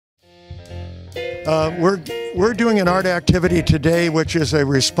We're doing an art activity today, which is a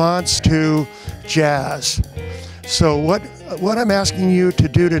response to jazz. So what I'm asking you to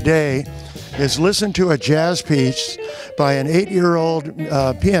do today is listen to a jazz piece by an 8-year-old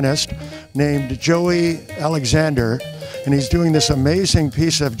pianist named Joey Alexander, and he's doing this amazing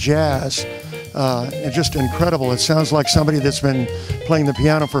piece of jazz. It's just incredible. It sounds like somebody that's been playing the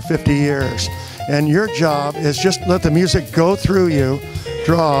piano for 50 years. And your job is just let the music go through you,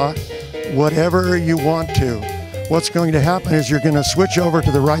 draw whatever you want to. What's going to happen is you're going to switch over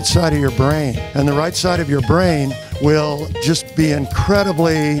to the right side of your brain, and the right side of your brain will just be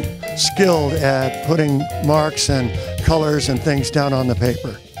incredibly skilled at putting marks and colors and things down on the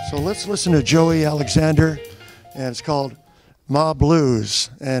paper. So let's listen to Joey Alexander, and it's called Ma Blues.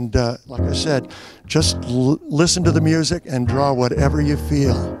 And like I said, just listen to the music and draw whatever you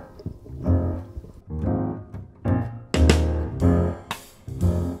feel.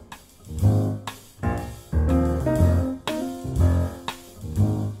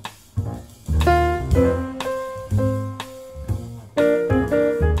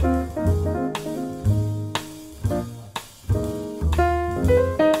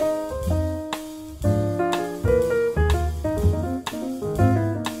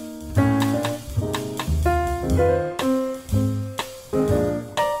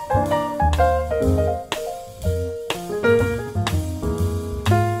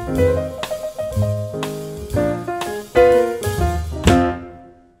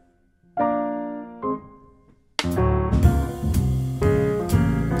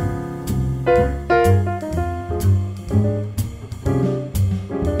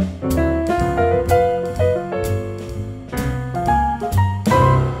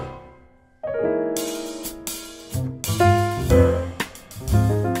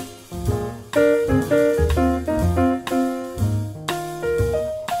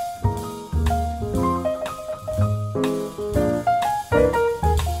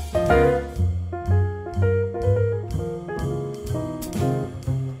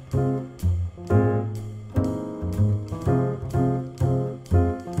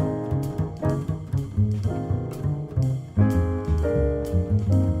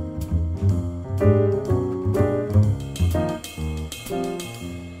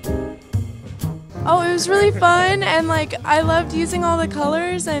 Oh, it was really fun, and like I loved using all the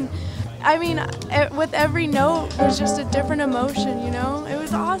colors, and I mean, with every note was just a different emotion, you know? It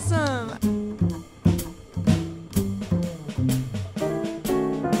was awesome.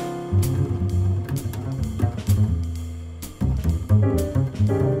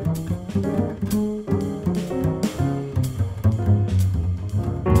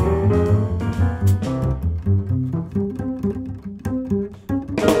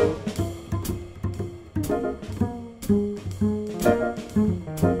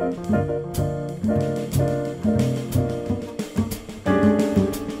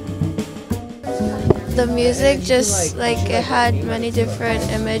 The music just like it had many different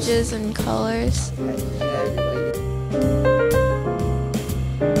images and colors.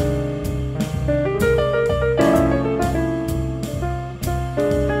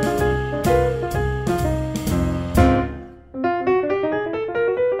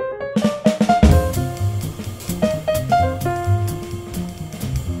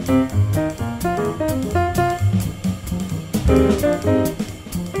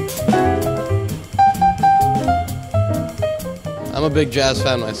 I'm a big jazz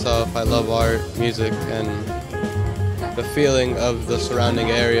fan myself. I love art, music, and the feeling of the surrounding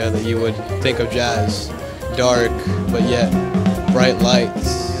area that you would think of jazz. Dark, but yet bright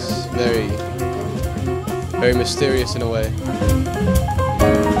lights. Very, very mysterious in a way.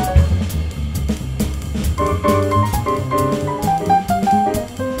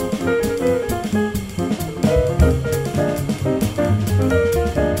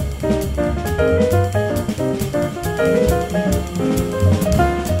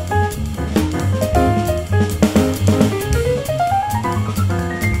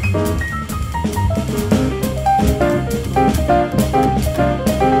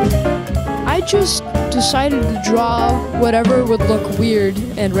 I just decided to draw whatever would look weird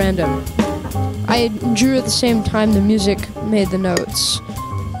and random. I drew at the same time the music made the notes.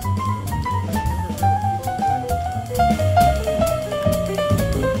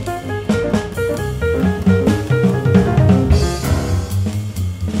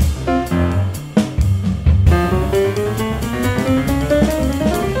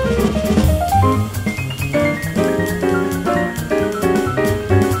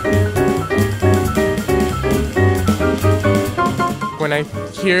 When I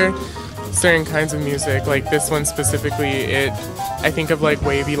hear certain kinds of music. Like this one specifically, I think of like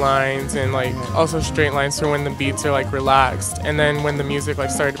wavy lines and like also straight lines for when the beats are like relaxed. And then when the music like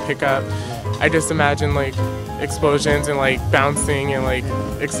started to pick up, I just imagine like explosions and like bouncing and like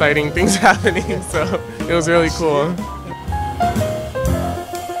exciting things happening. So it was really cool.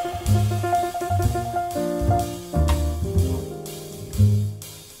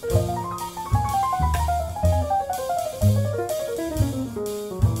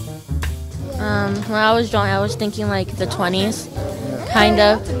 When I was drawing, I was thinking like the 20s, kind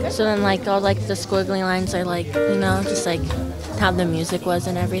of. So then like all like the squiggly lines are like, you know, just like how the music was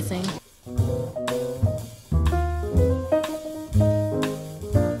and everything.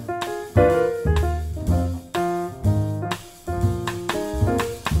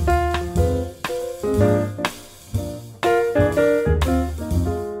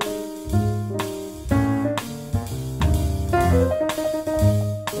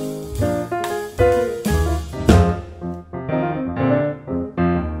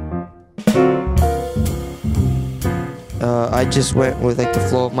 I just went with like the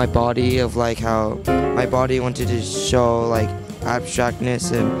flow of my body, of like how my body wanted to show like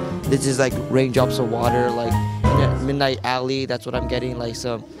abstractness, and this is like raindrops of water, like in a midnight alley. That's what I'm getting, like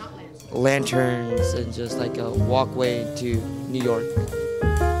some lanterns and just like a walkway to New York.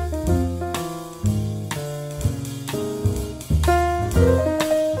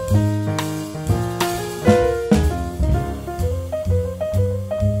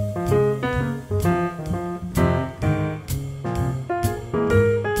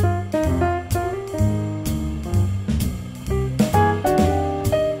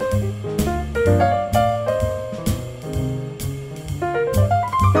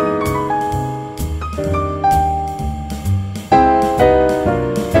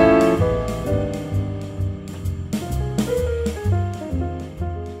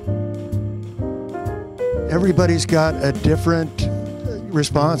 Everybody's got a different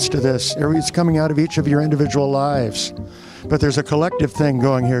response to this. It's coming out of each of your individual lives. But there's a collective thing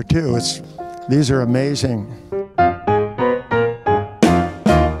going here too. These are amazing.